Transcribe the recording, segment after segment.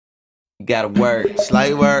You gotta work.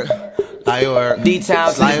 Slightwork, Slightwork.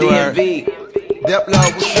 D-Town to the DMV. Diplo,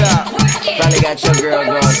 what's up? Finally got your girl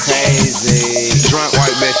going crazy. Drunk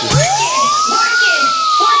white bitches.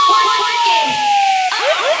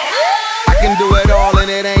 I can do it all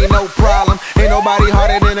and it ain't no problem. Ain't nobody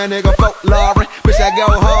harder than a nigga folklore. Bitch, I go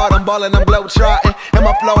hard, I'm ballin', I'm glow trotting. And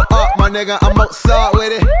my flow up, my nigga, I'm Mozart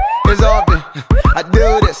with it. It's often I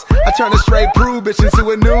do this. I turn a straight prude bitch into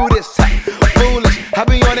a nudist. Foolish, I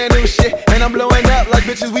be on that new shit, and I'm blowing up like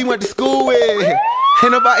bitches we went to school with.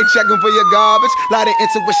 Ain't nobody checking for your garbage. Lot of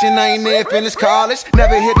intuition, I ain't near finished college.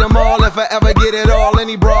 Never hit them all, if I ever get it all.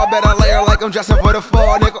 Any broad better layer like I'm dressing for the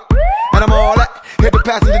fall, nigga. And I'm all that, hit the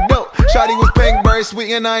passenger dope. Shawty was pink, very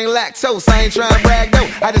sweet, and I ain't lactose. I ain't trying to brag though,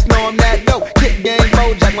 I just know I'm that dope. Kick game,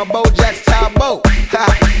 Bojack, my Bojack's top boat.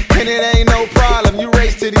 And it ain't no problem, you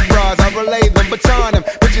race to these bras, I relay them, baton them.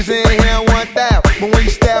 Bitches in here in 1,000, but when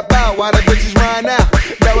you step out, why the bitches run out?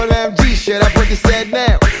 Double MG shit, I put the set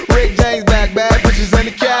down. Rick James back, bad bitches on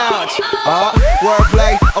the couch.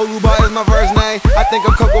 Wordplay, Oluba is my first name. I think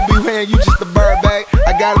I'm Coco B. When you just a bird, babe.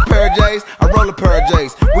 I got a pair of J's, I roll a pair of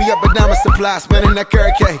J's. We up and down my supply, spinning that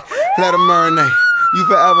carrot cake. Let them marinate, you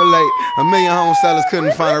forever late. A million home sellers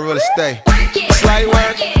couldn't find a real estate.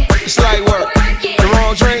 Slightwork, Slightwork. The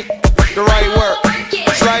wrong drink, the right work.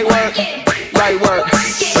 Slightwork, right work.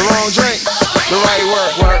 The wrong drink, the right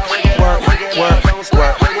work. Work, work, work, work,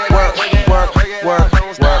 work, work, work,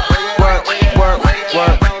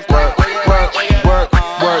 work, work, work,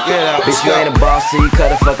 work, yeah. Bitch, you ain't a boss, so you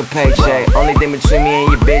cut a fucking paycheck. Only thing between me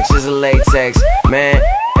and your bitch is a latex, man.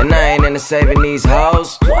 And I ain't into saving these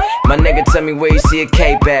hoes. My nigga tell me where you see a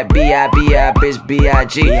cape at. B-I-B-I, bitch,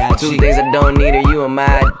 B-I-G. Two things I don't need are you and my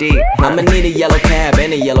ID. I'ma need a yellow cab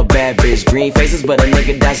and a yellow bad bitch. Green faces, but a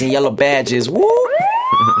nigga dashing yellow badges. Woo!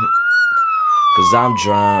 Cause I'm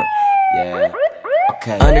drunk, yeah.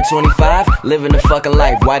 Okay. Under 25, living the fucking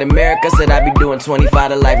life. White America said I be doing 25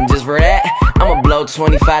 to life. And just for that, I'ma blow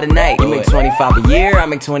 25 tonight. You make 25 a year, I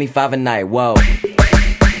make 25 a night. Whoa.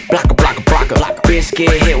 Blocka, blocka, blocka. Bitch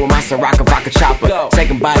get hit with my Sriracha vodka chopper.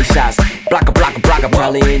 Taking body shots. Blocka, blocka, blocka.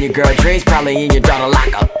 Probably in your girl dreams, probably in your daughter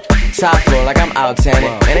locker. Top floor like I'm out tanning.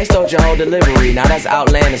 And they stole your whole delivery. Now that's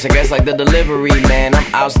outlandish. I guess like the delivery man. I'm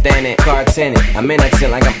outstanding. Car tenant. I'm in that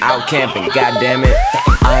tent like I'm out camping. God damn it.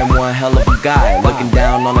 I'm one hell of a guy. Looking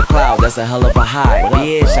down on the cloud. That's a hell of a high.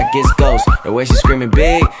 Bitch, I guess ghost. The way she screaming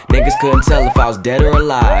big, niggas couldn't tell if I was dead or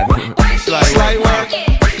alive. Slightwork,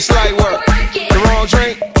 Slightwork. The wrong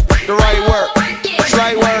drink, the right work.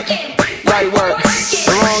 Slightwork, right work.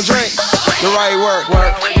 The wrong drink, the right work.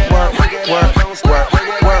 Work, work, work, work,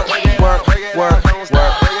 work, work, work, work,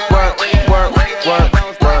 work, work,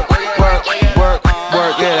 work, work,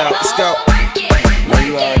 work, get out, let's go. Well,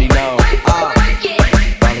 you already know.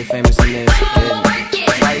 Probably famous in this.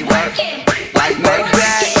 Slightwork, light work, light work,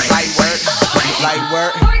 light work, light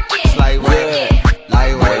work,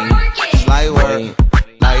 light work, light work,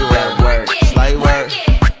 light work, light work,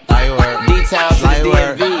 light work. D-Town to the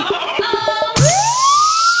DMV.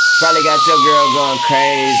 Probably got your girl going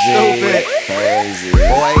crazy. Stupid. Crazy.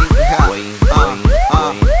 Boy,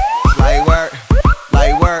 Slightwork,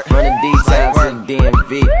 light work. From the D-Town to the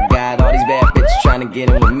DMV. Got all these bad bitches trying to get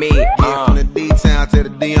in with me. Yeah, from the D-Town to the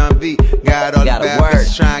DMV. Got all the bad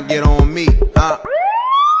bitches trying to get on me.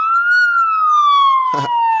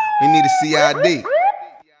 We need a CID.